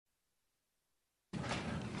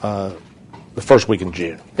the first week in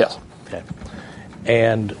June. Yes. Okay.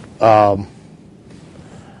 And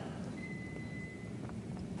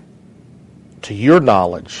to your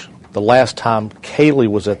knowledge, the last time Caylee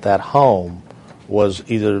was at that home was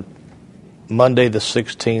either Monday the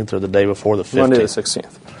 16th or the day before the 15th? Monday the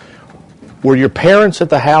 16th. Were your parents at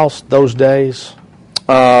the house those days?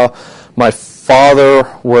 My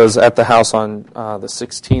father was at the house on the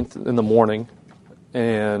 16th in the morning,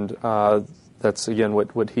 and that's, again,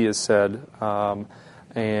 what he has said.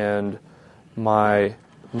 And my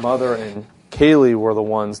mother and Caylee were the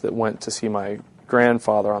ones that went to see my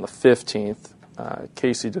grandfather on the 15th.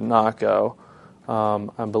 Casey did not go.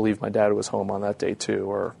 I believe my dad was home on that day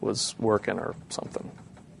too, or was working or something.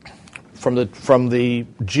 From the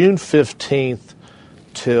June 15th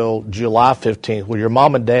till July 15th, will your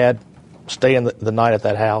mom and dad stay in the night at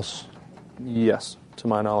that house? Yes, to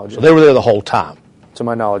my knowledge. So they were there the whole time? To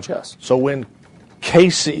my knowledge, yes. So when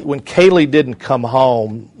Caylee didn't come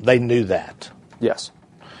home, they knew that? Yes.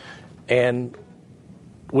 And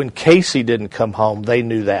when Casey didn't come home, they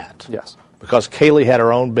knew that? Yes. Because Caylee had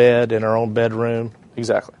her own bed in her own bedroom?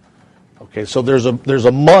 Exactly. Okay, so there's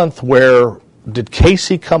a month where, did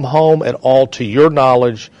Casey come home at all, to your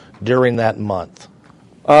knowledge, during that month?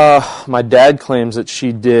 My dad claims that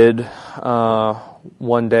she did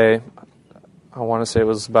one day. I want to say it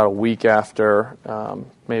was about a week after,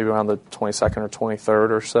 maybe around the 22nd or 23rd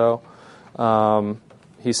or so.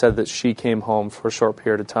 He said that she came home for a short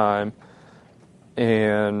period of time,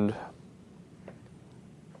 and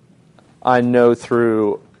I know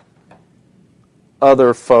through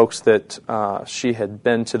other folks that she had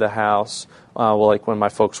been to the house, like when my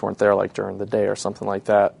folks weren't there, like during the day or something like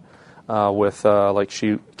that, like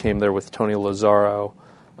she came there with Tony Lazaro.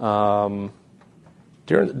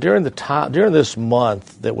 During this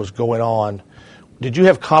month that was going on, did you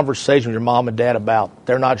have conversation with your mom and dad about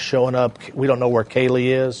they're not showing up, we don't know where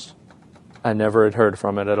Caylee is? I never had heard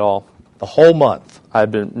from it at all. The whole month?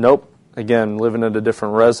 Nope. Again, living at a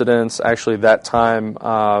different residence. Actually, that time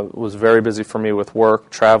was very busy for me with work,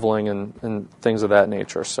 traveling, and things of that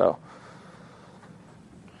nature. So,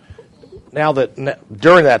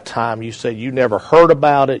 during that time, you said you never heard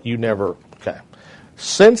about it. Okay.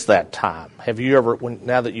 Since that time, have you ever,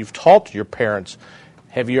 now that you've talked to your parents,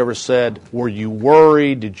 have you ever said, were you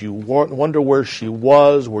worried? Did you wonder where she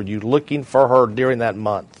was? Were you looking for her during that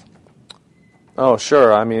month? Oh,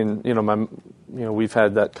 sure. I mean, we've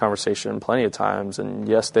had that conversation plenty of times, and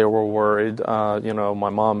yes, they were worried. My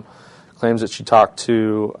mom claims that she talked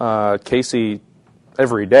to Casey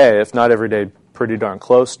every day, if not every day, pretty darn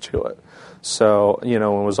close to it. So,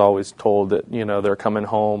 and was always told that, they're coming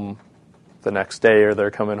home the next day, or they're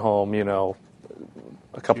coming home, a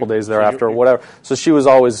couple days thereafter, or whatever. So she was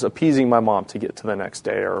always appeasing my mom to get to the next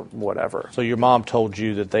day or whatever. So your mom told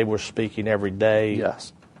you that they were speaking every day?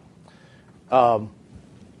 Yes. Now,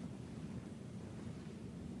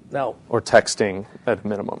 or texting at a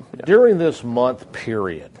minimum. Yeah. During this month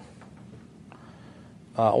period,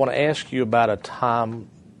 I want to ask you about a time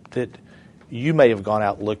that you may have gone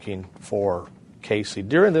out looking for Casey.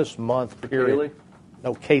 During this month period, Caylee?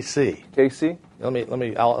 No, Casey. Casey? Let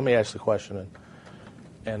me ask the question.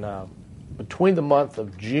 And between the month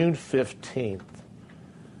of June 15th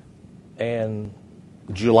and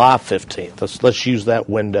July 15th, let's use that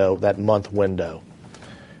window, that month window.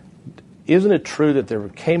 Isn't it true that there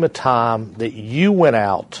came a time that you went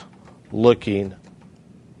out looking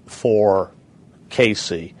for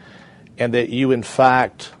Casey, and that you, in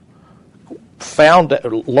fact,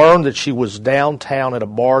 learned that she was downtown at a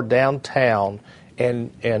bar downtown,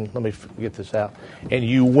 and let me get this out, and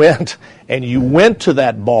you went to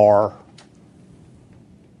that bar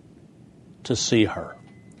to see her?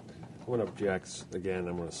 I want to object again.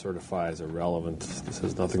 I'm going to certify as irrelevant. This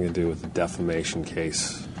has nothing to do with the defamation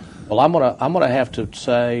case. Well, I'm gonna have to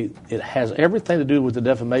say it has everything to do with the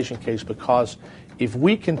defamation case, because if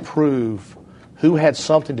we can prove who had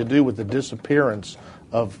something to do with the disappearance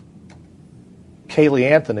of Caylee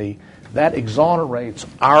Anthony, that exonerates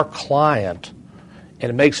our client, and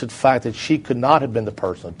it makes it fact that she could not have been the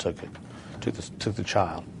person that took the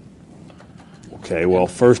child. Okay. Well,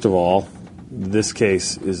 first of all, this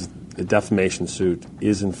case is a defamation suit.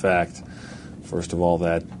 Is in fact, first of all,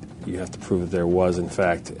 that you have to prove that there was, in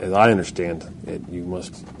fact, as I understand it,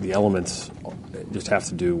 the elements just have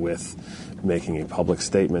to do with making a public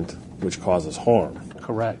statement which causes harm.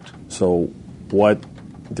 Correct. So what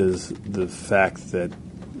does the fact that,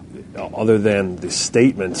 other than the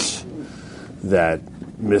statements that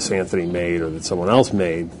Miss Anthony made or that someone else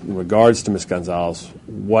made in regards to Miss Gonzalez,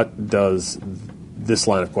 what does this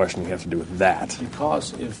line of questioning have to do with that?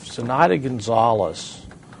 Because if Zenaida Gonzalez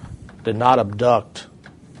did not abduct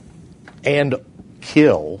and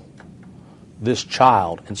kill this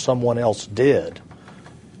child and someone else did,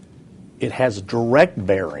 it has direct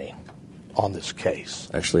bearing on this case.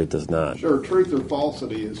 Actually, it does not. Sure, truth or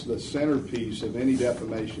falsity is the centerpiece of any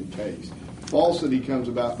defamation case. Falsity comes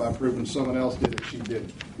about by proving someone else did it, she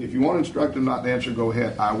didn't. If you want to instruct them not to answer, go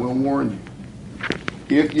ahead. I will warn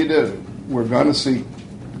you. If you do, we're going to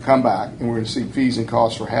come back, and we're going to seek fees and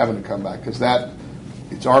costs for having to come back, because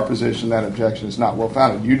it's our position that objection is not well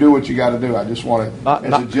founded. You do what you got to do. I just want to,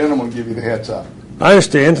 as a gentleman, give you the heads up. I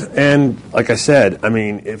understand, and like I said, I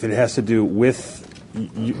mean, if it has to do with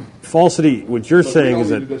falsity, what you're saying is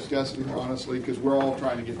that we don't need to discuss it here, honestly, because we're all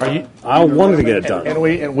trying to get done. I wanted to get it done,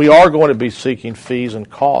 and we are going to be seeking fees and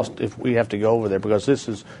costs if we have to go over there, because this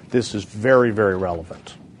is very, very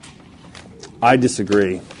relevant. I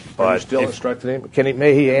disagree. Are you still instructing him?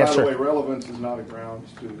 May he answer? By the way, relevance is not a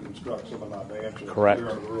grounds to instruct someone not to answer. Correct.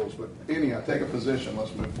 Clear under the rules. But anyhow, take a position.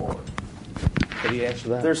 Let's move forward. Can he answer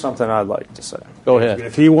that? There's something I'd like to say. Go ahead.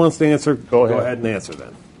 If he wants to answer, go ahead and answer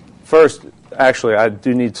then. First, actually, I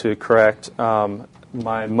do need to correct.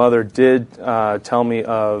 My mother did tell me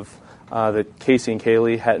of that Casey and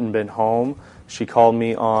Caylee hadn't been home. She called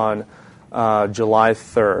me on July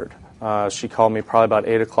 3rd. She called me probably about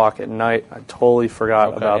 8 o'clock at night. I totally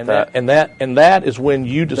forgot about that. And that is when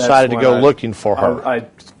you decided to go looking for her. I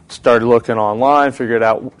started looking online, figured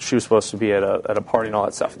out she was supposed to be at a party and all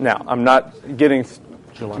that stuff. Now, I'm not getting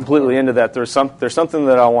completely into that. There's something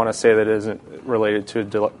that I want to say that isn't related to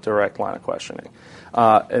a direct line of questioning.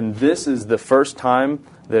 And this is the first time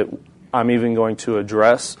that I'm even going to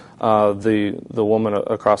address the woman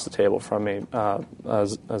across the table from me,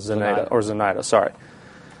 Zenaida, sorry.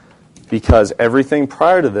 Because everything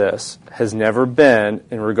prior to this has never been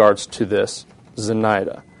in regards to this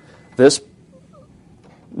Zenaida. This,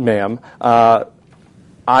 ma'am,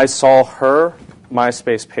 I saw her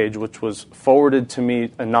MySpace page, which was forwarded to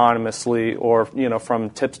me anonymously or from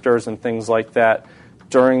tipsters and things like that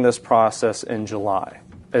during this process in July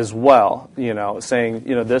as well, saying,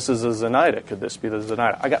 this is a Zenaida. Could this be the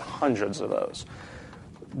Zenaida? I got hundreds of those.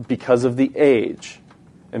 Because of the age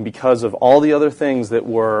and because of all the other things that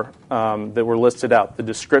were listed out, the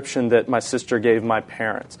description that my sister gave my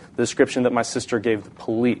parents, the description that my sister gave the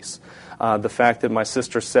police, the fact that my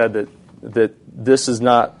sister said that this is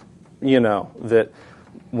not, that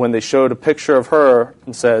when they showed a picture of her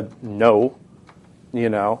and said no,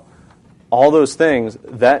 all those things,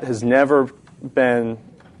 that has never been,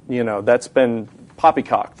 that's been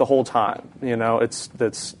poppycock the whole time.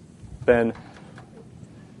 That's been,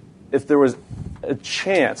 if there was a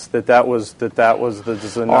chance that was the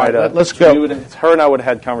Zenaida. Right, let's go. Her and I would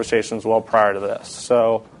have had conversations well prior to this.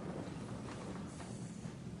 So,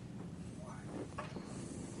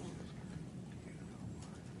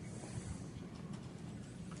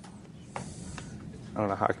 I don't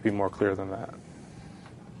know how I could be more clear than that.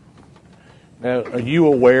 Now, are you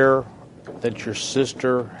aware that your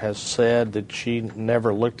sister has said that she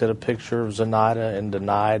never looked at a picture of Zenaida and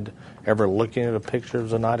denied ever looking at a picture of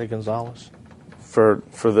Zenaida Gonzalez? For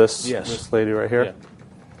this, yes. This lady right here? Yeah.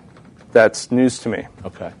 That's news to me.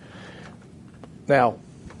 Okay. Now,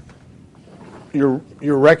 your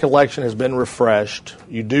recollection has been refreshed.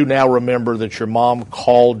 You do now remember that your mom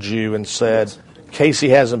called you and said, yes, Casey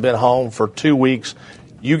hasn't been home for 2 weeks.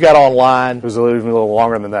 You got online. It was even a little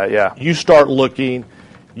longer than that, yeah. You start looking.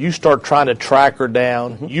 You start trying to track her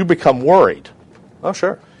down. Mm-hmm. You become worried. Oh,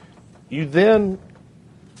 sure. You then,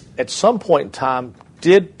 at some point in time,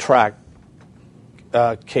 did track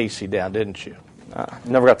Casey down, didn't you?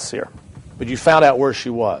 Never got to see her. But you found out where she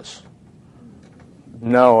was.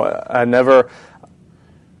 No, I never.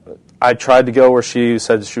 I tried to go where she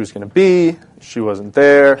said she was going to be. She wasn't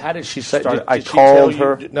there. How did she say? I called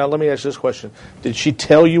her. Now, let me ask this question. Did she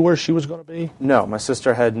tell you where she was going to be? No, my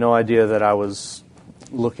sister had no idea that I was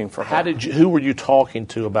looking for her. Who were you talking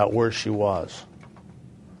to about where she was?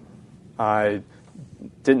 I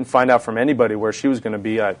didn't find out from anybody where she was going to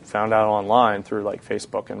be. I found out online through like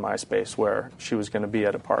Facebook and MySpace where she was going to be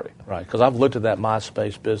at a party. Right, because I've looked at that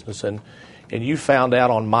MySpace business, and you found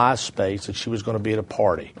out on MySpace that she was going to be at a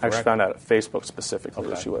party, correct? I actually found out at Facebook specifically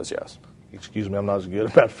that she was, yes. Excuse me, I'm not as good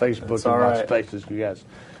about Facebook That's and MySpace as you guys.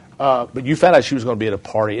 But you found out she was going to be at a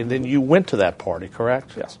party, and then you went to that party,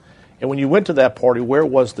 correct? Yes. And when you went to that party, where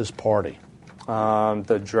was this party?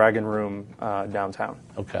 The Dragon Room downtown.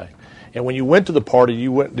 Okay. And when you went to the party,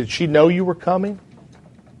 did she know you were coming?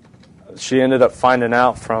 She ended up finding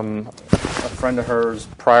out from a friend of hers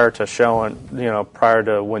prior to prior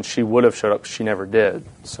to when she would have showed up. She never did.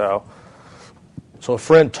 So a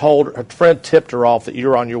friend tipped her off that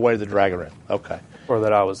you're on your way to the Dragon Room. Okay. Or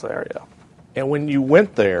that I was there, yeah. And when you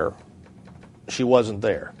went there, she wasn't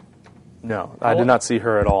there. No, I did not see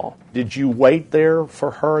her at all. Did you wait there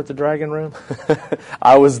for her at the Dragon Room?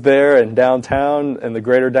 I was there in downtown, in the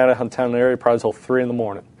greater downtown area, probably until 3 in the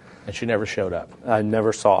morning. And she never showed up. I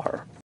never saw her.